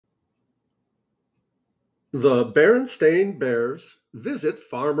The Berenstain Bears visit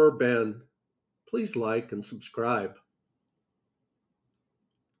Farmer Ben. Please like and subscribe.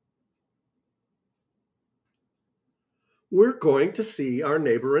 We're going to see our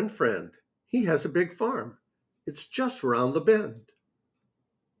neighbor and friend. He has a big farm. It's just around the bend.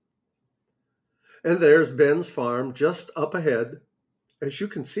 And there's Ben's farm just up ahead. As you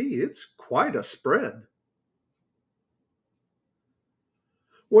can see, it's quite a spread.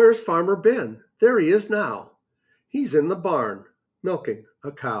 Where's Farmer Ben? There he is now. He's in the barn, milking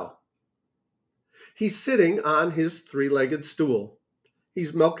a cow. He's sitting on his three-legged stool.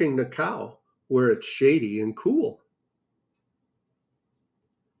 He's milking the cow where it's shady and cool.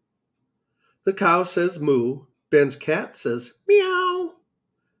 The cow says moo, Ben's cat says meow,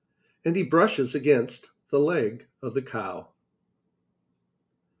 and he brushes against the leg of the cow.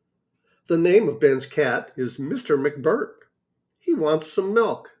 The name of Ben's cat is Mr. McBurt. He wants some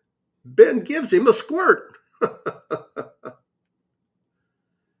milk. Ben gives him a squirt.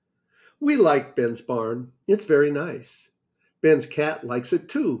 We like Ben's barn. It's very nice. Ben's cat likes it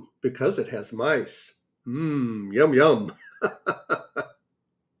too because it has mice. Yum, yum.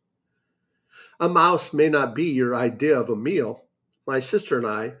 A mouse may not be your idea of a meal. My sister and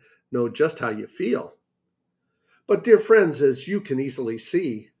I know just how you feel. But dear friends, as you can easily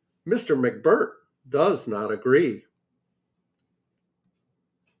see, Mr. McBurt does not agree.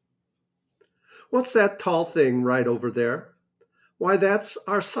 What's that tall thing right over there? Why, that's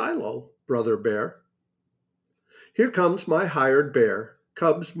our silo, Brother Bear. Here comes my hired bear.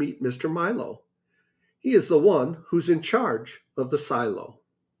 Cubs meet Mr. Milo. He is the one who's in charge of the silo.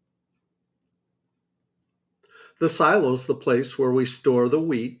 The silo's the place where we store the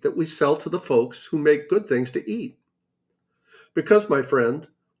wheat that we sell to the folks who make good things to eat. Because, my friend,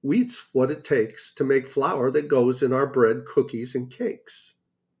 wheat's what it takes to make flour that goes in our bread, cookies, and cakes.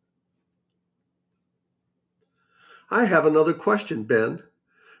 I have another question, Ben.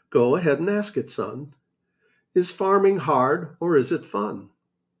 Go ahead and ask it, son. Is farming hard or is it fun?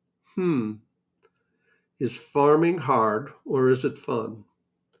 Is farming hard or is it fun?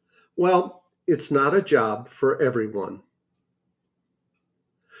 Well, it's not a job for everyone.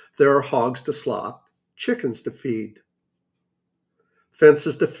 There are hogs to slop, chickens to feed,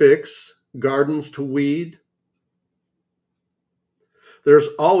 fences to fix, gardens to weed. There's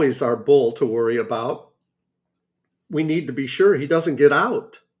always our bull to worry about. We need to be sure he doesn't get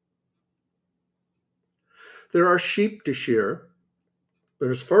out. There are sheep to shear.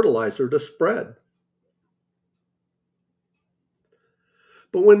 There's fertilizer to spread.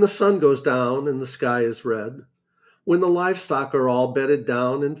 But when the sun goes down and the sky is red, when the livestock are all bedded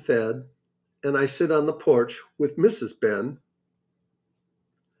down and fed, and I sit on the porch with Mrs. Ben,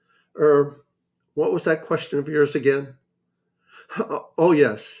 what was that question of yours again? Oh,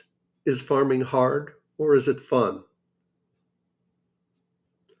 yes. Is farming hard or is it fun?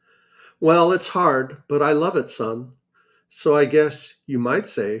 Well, it's hard, but I love it, son. So I guess you might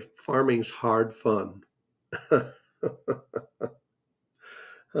say farming's hard fun.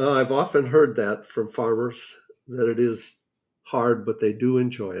 I've often heard that from farmers, that it is hard, but they do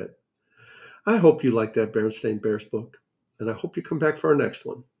enjoy it. I hope you like that Berenstain Bears book, and I hope you come back for our next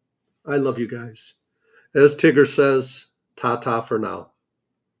one. I love you guys. As Tigger says, ta-ta for now.